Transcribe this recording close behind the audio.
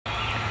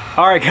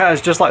Alright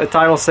guys, just like the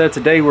title said,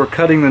 today we're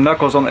cutting the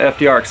knuckles on the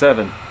FD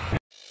RX7.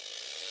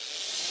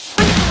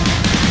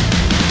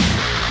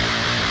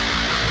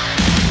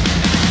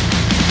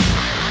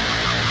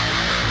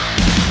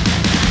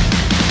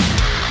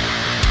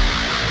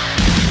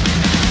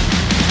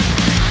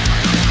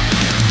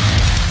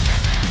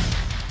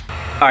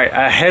 Alright,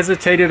 I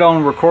hesitated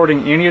on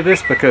recording any of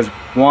this because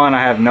one,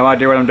 I have no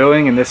idea what I'm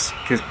doing and this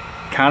could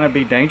kind of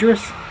be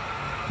dangerous.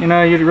 You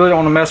know, you really don't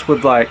want to mess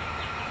with, like,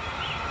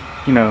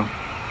 you know,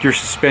 your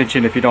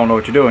suspension if you don't know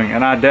what you're doing,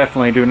 and I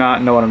definitely do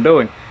not know what I'm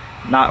doing.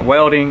 Not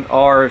welding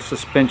or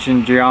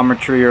suspension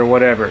geometry or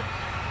whatever.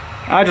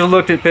 I just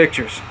looked at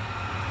pictures.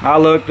 I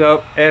looked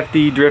up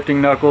FD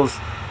drifting knuckles,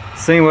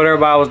 seen what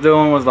everybody was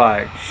doing, was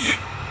like,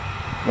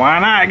 why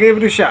not give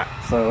it a shot?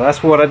 So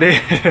that's what I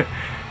did.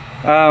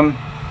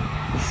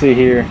 Let's see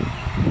here.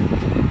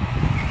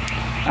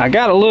 I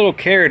got a little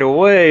carried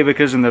away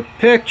because in the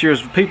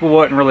pictures people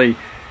wasn't really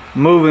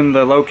moving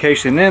the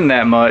location in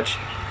that much.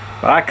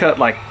 But I cut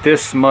like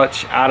this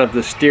much out of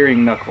the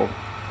steering knuckle,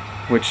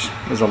 which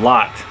is a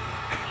lot.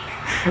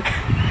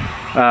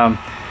 I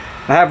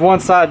have one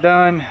side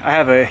done. I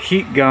have a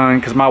heat gun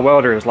because my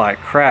welder is like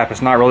crap.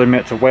 It's not really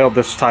meant to weld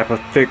this type of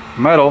thick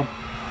metal.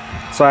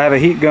 So I have a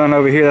heat gun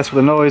over here. That's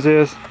where the noise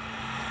is.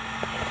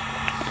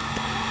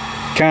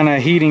 Kind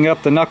of heating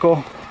up the knuckle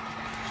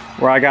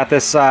where I got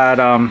this side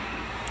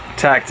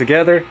tacked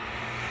together.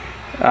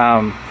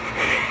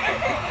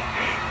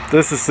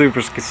 This is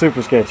super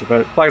sketchy,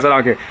 but like I said,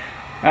 I don't care.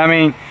 I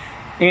mean,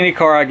 any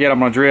car I get, I'm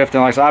gonna drift,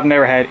 and like I said, I've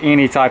never had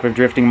any type of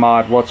drifting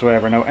mod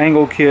whatsoever. No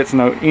angle kits,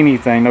 no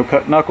anything, no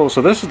cut knuckles.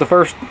 So this is the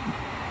first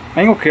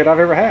angle kit I've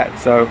ever had.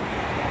 So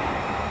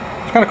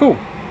it's kind of cool.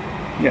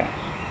 Yeah.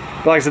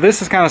 But like I said,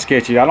 this is kind of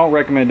sketchy. I don't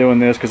recommend doing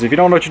this because if you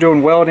don't know what you're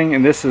doing welding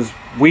and this is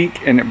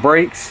weak and it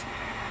breaks,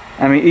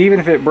 I mean, even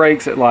if it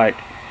breaks at like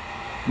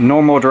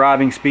normal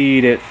driving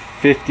speed at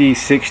 50,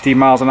 60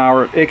 miles an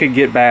hour, it could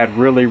get bad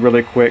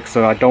really quick.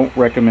 So I don't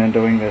recommend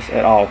doing this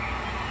at all.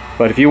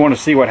 But if you want to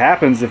see what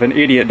happens if an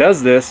idiot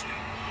does this,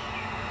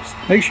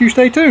 make sure you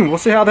stay tuned. We'll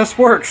see how this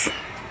works.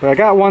 But I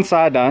got one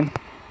side done.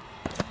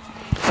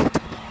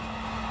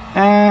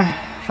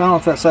 I don't know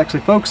if that's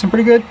actually focusing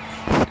pretty good,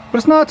 but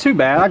it's not too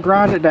bad. I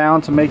grind it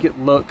down to make it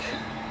look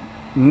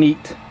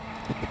neat.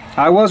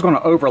 I was going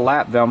to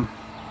overlap them,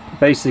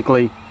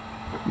 basically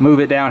move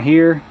it down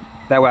here.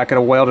 That way I could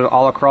have welded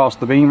all across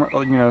the beam,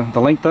 you know,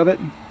 the length of it.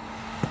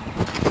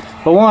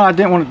 But one, I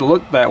didn't want it to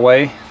look that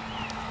way.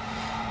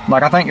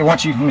 Like, I think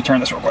once you, let me turn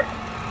this real quick.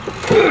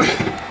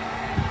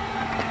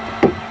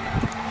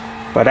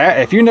 But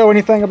if you know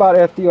anything about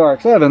FD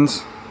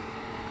RX7s,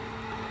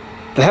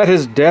 that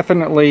is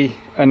definitely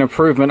an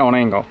improvement on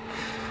angle.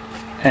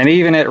 And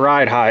even at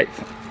ride height,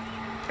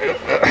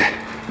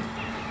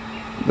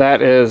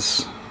 that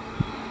is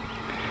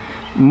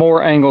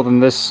more angle than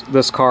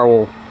this car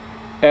will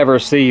ever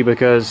see,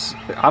 because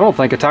I don't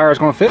think a tire is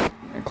going to fit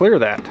and clear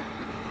that.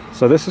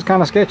 So this is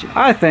kind of sketchy.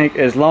 I think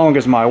as long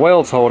as my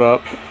welds hold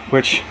up,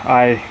 which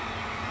I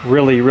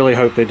really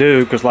hope they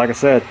do, because like I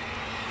said,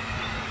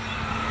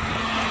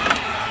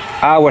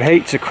 I would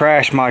hate to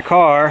crash my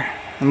car.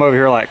 I'm over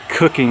here like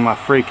cooking my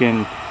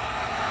freaking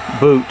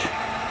boot.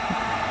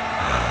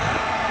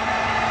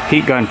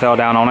 Heat gun fell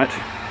down on it.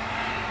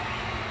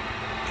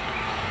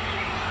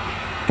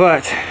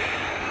 But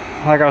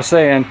like I was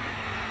saying,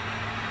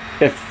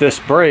 if this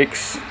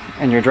breaks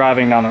and you're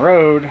driving down the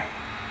road,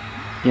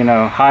 you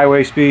know,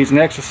 highway speeds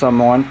next to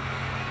someone,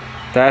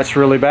 that's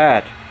really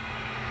bad.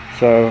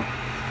 So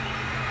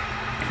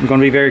I'm going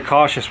to be very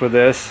cautious with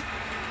this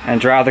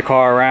and drive the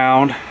car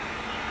around,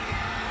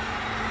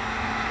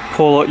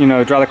 pull it, you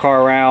know, drive the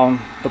car around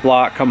the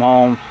block, come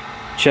home,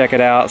 check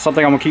it out.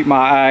 Something I'm going to keep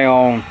my eye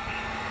on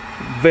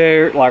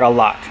like a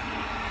lot.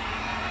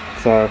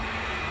 So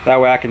that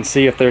way I can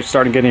see if they're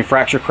starting to get any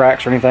fracture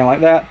cracks or anything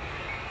like that.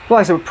 But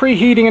like I said, with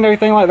preheating and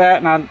everything like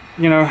that, and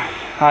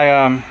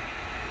I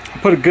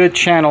put a good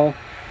channel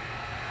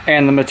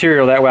and the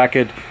material, that way I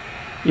could,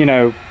 you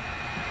know,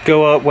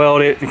 go up,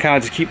 weld it, and kind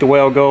of just keep the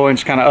weld going,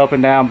 just kind of up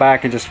and down,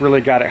 back, and just really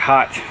got it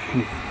hot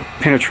and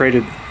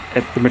penetrated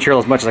at the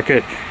material as much as I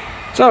could.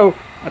 So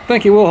I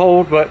think it will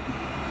hold, but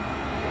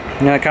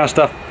you know, that kind of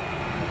stuff,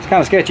 it's kind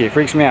of sketchy. It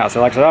freaks me out.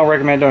 So like I said, I don't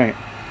recommend doing it.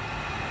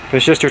 If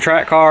it's just your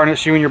track car and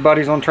it's you and your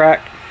buddies on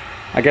track,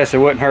 I guess it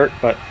wouldn't hurt,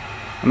 but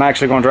I'm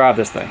actually going to drive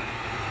this thing.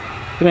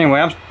 But anyway,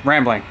 I'm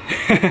rambling.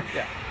 Yeah.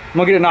 I'm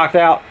going to get it knocked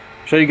out,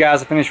 show you guys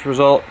the finished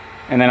result,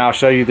 and then I'll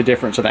show you the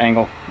difference of the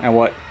angle and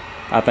what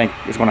I think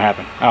is going to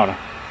happen. I don't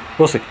know.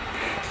 We'll see.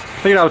 I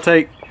figured I would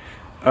take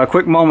a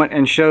quick moment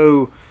and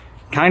show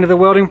kind of the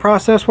welding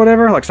process,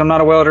 whatever. Like, so I'm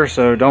not a welder,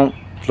 so don't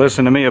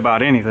listen to me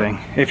about anything.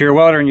 If you're a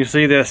welder and you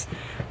see this,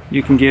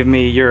 you can give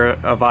me your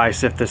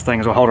advice if this thing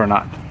is a hold or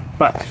not.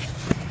 But,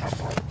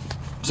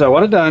 so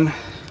what I done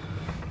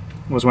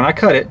was when I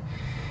cut it,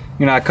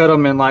 you know, I cut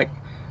them in like,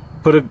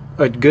 put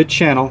a good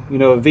channel, you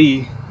know, a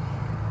V,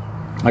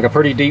 like a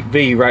pretty deep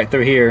V right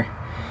through here,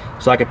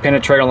 so I could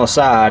penetrate on the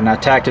side, and I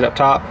tacked it up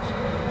top,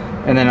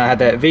 and then I had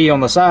that V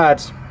on the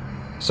sides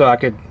so I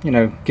could, you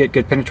know, get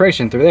good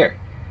penetration through there.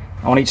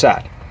 on each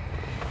side.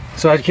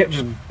 So I kept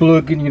just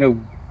plugging, you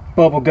know,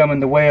 bubble gumming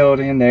the weld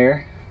in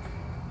there,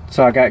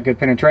 so I got good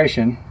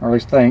penetration, or at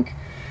least think.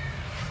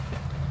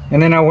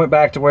 And then I went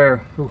back to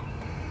where,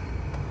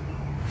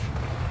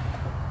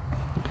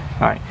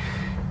 alright,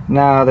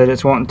 now that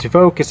it's wanting to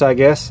focus, I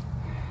guess.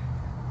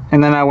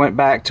 And then I went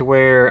back to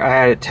where I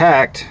had it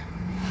tacked.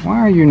 Why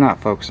are you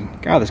not focusing?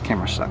 God, this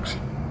camera sucks.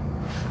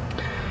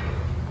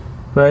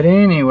 But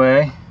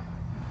anyway,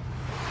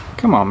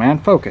 come on, man,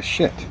 focus,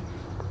 shit.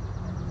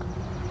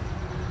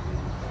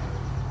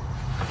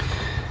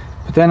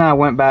 But then I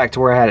went back to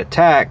where I had it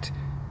tacked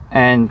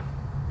and,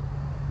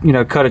 you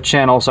know, cut a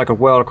channel so I could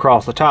weld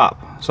across the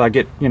top. So I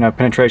get, you know,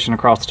 penetration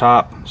across the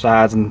top,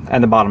 sides, and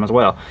the bottom as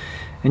well.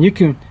 And you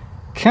can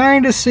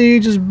kind of see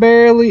just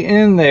barely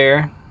in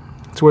there.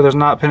 It's where there's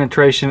not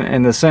penetration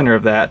in the center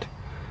of that.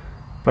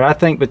 But I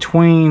think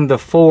between the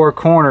 4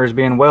 corners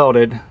being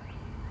welded,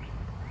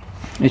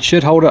 it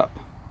should hold up.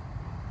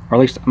 Or at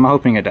least I'm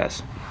hoping it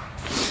does.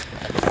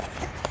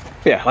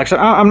 Yeah, like I said,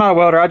 I'm not a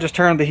welder. I just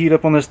turned the heat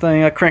up on this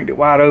thing. I cranked it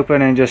wide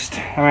open and just,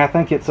 I mean, I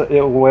think it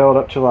will weld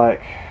up to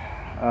like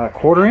a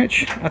 1/4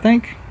 inch, I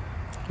think,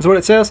 is what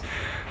it says.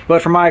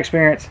 But from my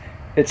experience,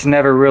 it's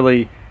never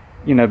really,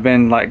 you know,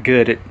 been like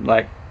good at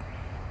like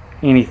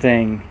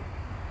anything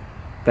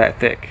that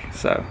thick.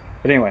 So,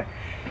 but anyway,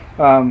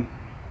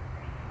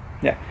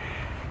 yeah.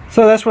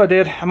 So that's what I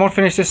did. I'm gonna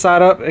finish this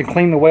side up and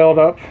clean the weld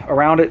up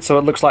around it so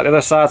it looks like the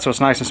other side, so it's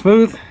nice and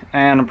smooth.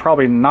 And I'm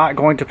probably not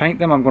going to paint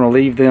them. I'm gonna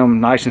leave them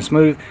nice and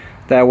smooth.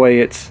 That way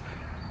it's,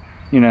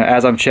 you know,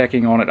 as I'm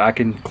checking on it, I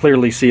can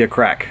clearly see a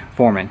crack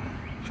forming.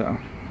 So,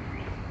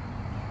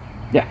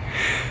 yeah.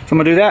 So I'm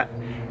gonna do that,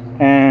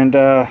 and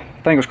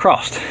fingers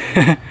crossed.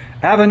 I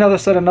have another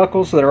set of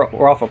knuckles that are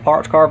off a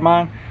parts car of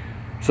mine.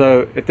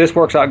 So if this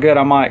works out good,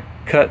 I might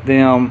cut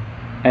them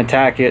and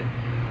tack it,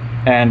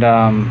 and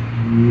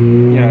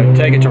you know,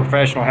 take it to a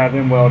professional, have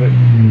them weld it.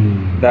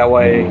 That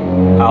way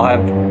I'll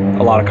have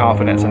a lot of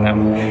confidence in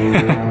them.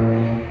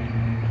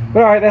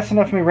 But alright, that's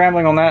enough of me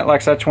rambling on that.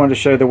 Like I said, I just wanted to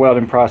show the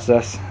welding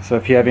process. So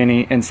if you have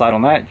any insight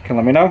on that, you can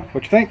let me know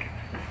what you think.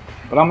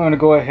 But I'm going to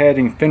go ahead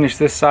and finish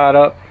this side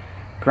up,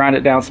 grind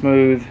it down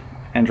smooth,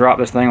 and drop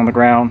this thing on the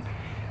ground.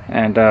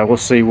 And we'll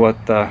see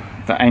what the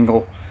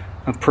angle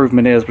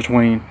improvement is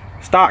between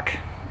stock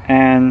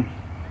and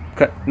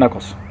cut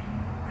knuckles.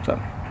 So,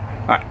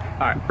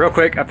 alright, real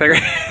quick, I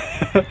figured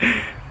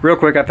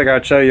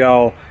I'd show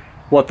y'all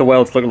what the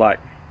welds look like.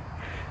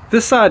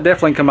 This side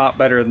definitely come out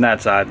better than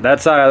that side.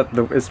 That side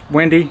is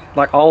windy,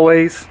 like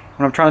always,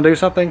 when I'm trying to do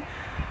something.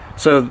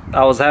 So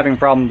I was having a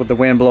problem with the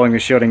wind blowing the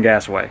shielding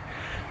gas away.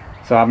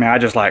 So I mean, I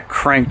just like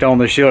cranked on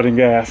the shielding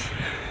gas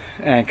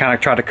and kind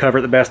of tried to cover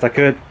it the best I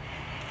could.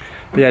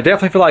 But yeah, I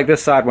definitely feel like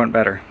this side went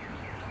better.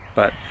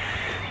 But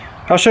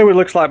I'll show you what it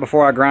looks like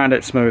before I grind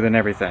it smooth and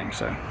everything.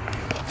 So,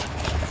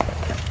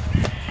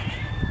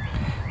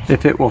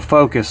 if it will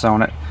focus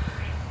on it.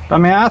 I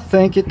mean, I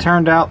think it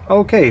turned out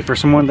okay for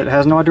someone that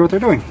has no idea what they're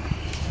doing.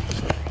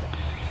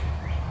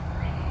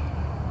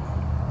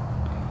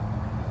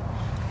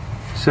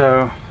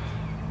 So,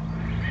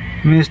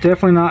 I mean, it's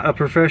definitely not a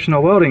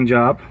professional welding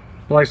job.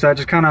 But like I said, I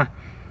just kind of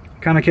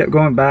kept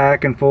going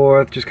back and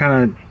forth, just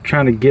kind of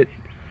trying to get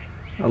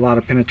a lot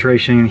of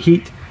penetration and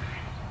heat.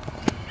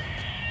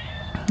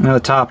 And at the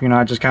top, you know,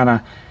 I just kind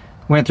of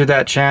went through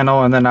that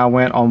channel, and then I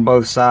went on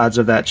both sides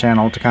of that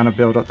channel to kind of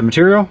build up the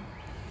material.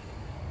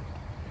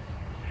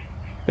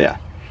 But yeah,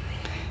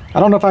 I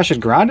don't know if I should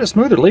grind it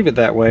smooth or leave it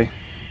that way,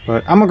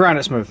 but I'm gonna grind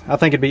it smooth. I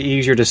think it'd be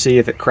easier to see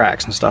if it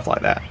cracks and stuff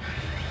like that.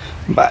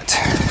 But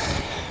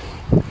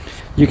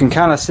you can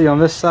kind of see on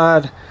this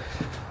side,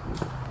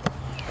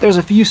 there's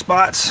a few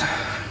spots.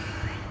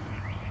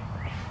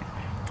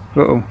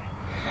 Uh-oh.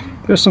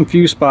 There's some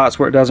few spots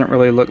where it doesn't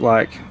really look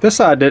like. This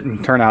side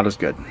didn't turn out as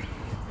good,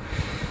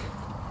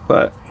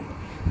 but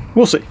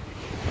we'll see.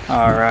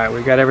 All right,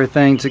 we got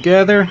everything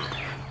together.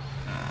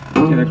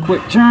 Get a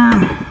quick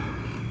turn.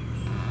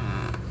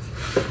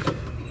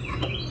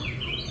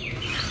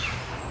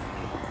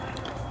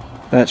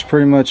 That's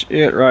pretty much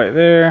it right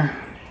there,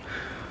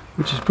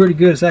 which is pretty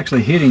good. It's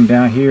actually hitting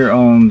down here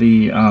on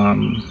the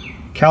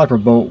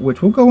caliper bolt,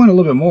 which we'll go in a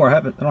little bit more. I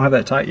don't have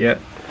that tight yet,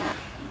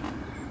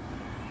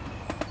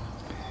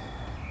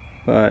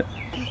 but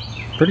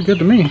pretty good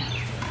to me.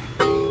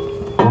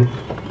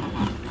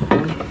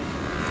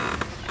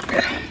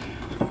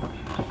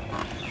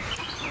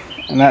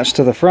 And that's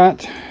to the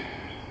front.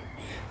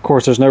 Of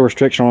course, there's no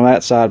restriction on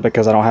that side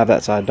because I don't have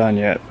that side done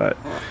yet, but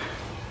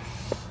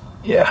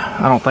yeah,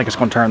 I don't think it's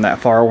going to turn that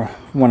far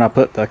when I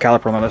put the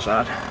caliper on the other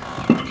side.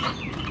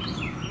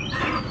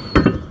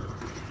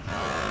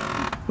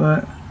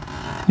 But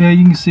yeah,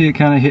 you can see it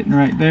kind of hitting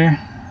right there.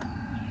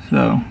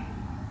 So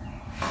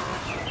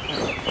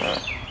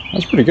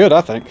that's pretty good,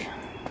 I think.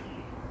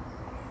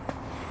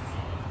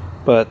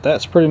 But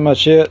that's pretty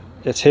much it.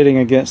 It's hitting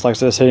against, like I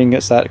said, it's hitting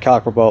against that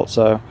caliper bolt.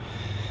 So,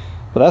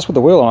 but that's with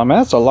the wheel on. I mean,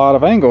 that's a lot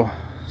of angle,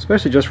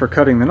 especially just for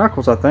cutting the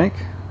knuckles, I think.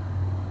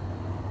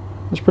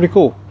 It's pretty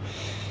cool.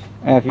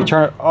 And if you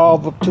turn it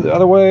all to the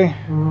other way,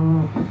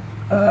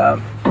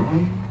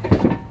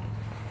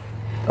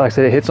 like I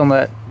said, it hits on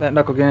that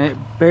knuckle again. It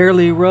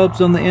barely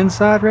rubs on the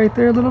inside right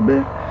there a little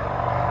bit.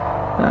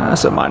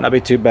 So it might not be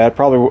too bad.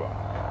 Probably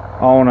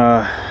on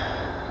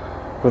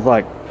with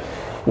like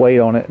weight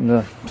on it and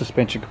the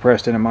suspension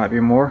compressed in, it might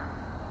be more.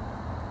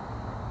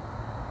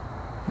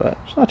 But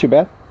it's not too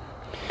bad.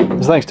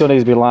 This thing still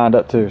needs to be lined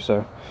up too,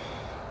 so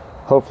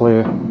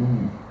hopefully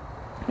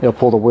it'll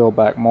pull the wheel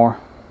back more.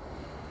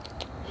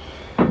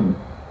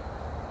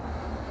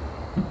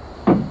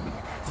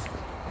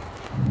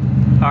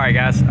 Alright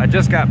guys, I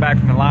just got back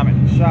from the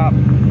alignment shop,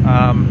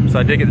 so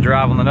I did get the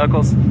drive on the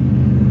knuckles.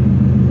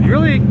 You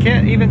really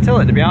can't even tell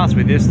it, to be honest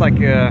with you. It's like,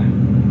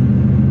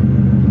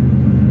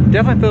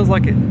 definitely feels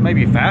like it may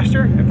be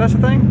faster, if that's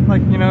the thing.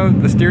 Like, you know,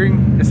 the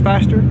steering is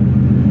faster.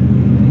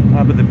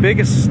 But the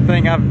biggest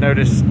thing I've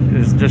noticed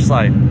is just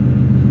like, I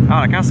don't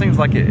know, it kind of seems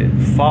like it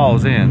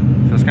falls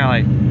in. So it's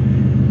kind of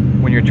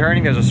like, when you're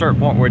turning, there's a certain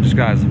point where it just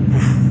goes,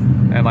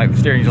 and like the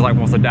steering just like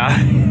wants to die.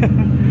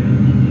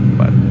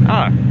 But, I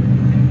don't know.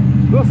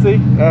 We'll see.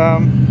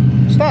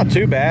 It's not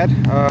too bad.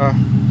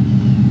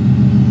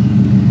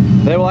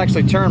 They will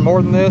actually turn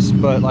more than this,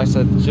 but like I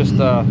said, it's just, you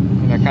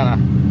know, kind of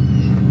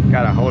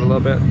gotta hold a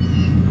little bit.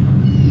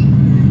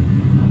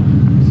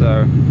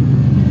 So,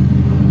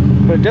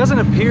 but it doesn't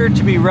appear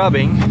to be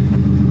rubbing.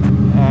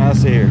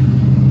 Let's see here.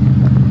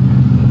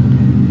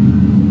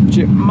 Which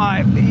it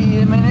might be.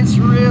 I mean, it's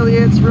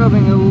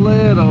rubbing a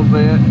little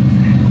bit.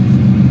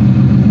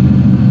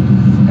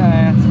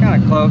 It's kind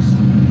of close.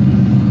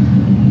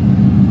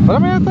 But I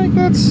mean, I think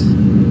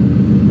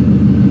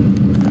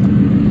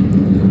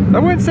I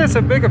wouldn't say it's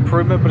a big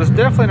improvement, but it's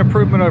definitely an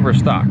improvement over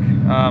stock.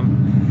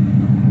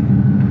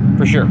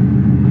 For sure.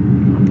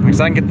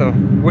 Because I can get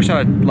wish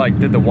I like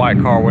did the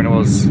white car when it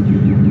was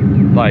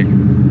like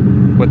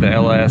with the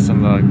LS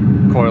and the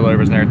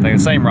coilovers and everything, the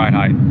same ride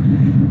height.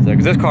 So,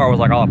 because this car was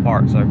like all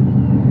apart, so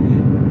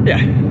yeah.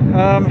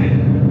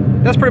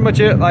 That's pretty much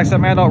it. Like I said,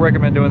 man, I don't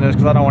recommend doing this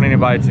because I don't want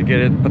anybody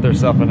to put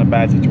themselves in a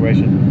bad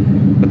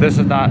situation. But this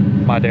is not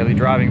my daily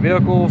driving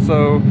vehicle,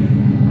 so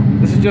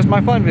this is just my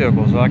fun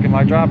vehicle, so I can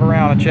like drive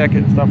around and check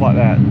it and stuff like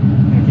that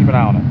and keep an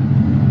eye on it.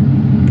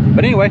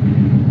 But anyway,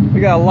 we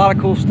got a lot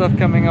of cool stuff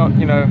coming up,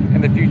 you know,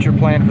 in the future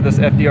planned for this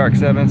FD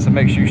RX7, so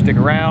make sure you stick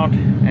around,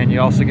 and you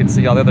also get to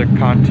see all the other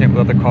content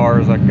with other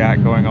cars I've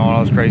got going on,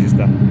 all this crazy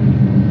stuff.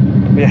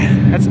 But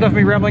yeah, that's enough of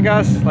me rambling,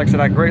 guys. Like I said,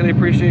 I greatly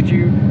appreciate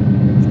you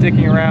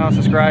sticking around,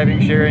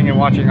 subscribing, sharing, and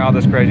watching all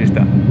this crazy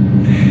stuff.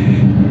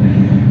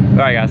 All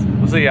right, guys,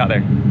 we'll see you out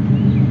there.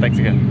 Thanks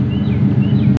again.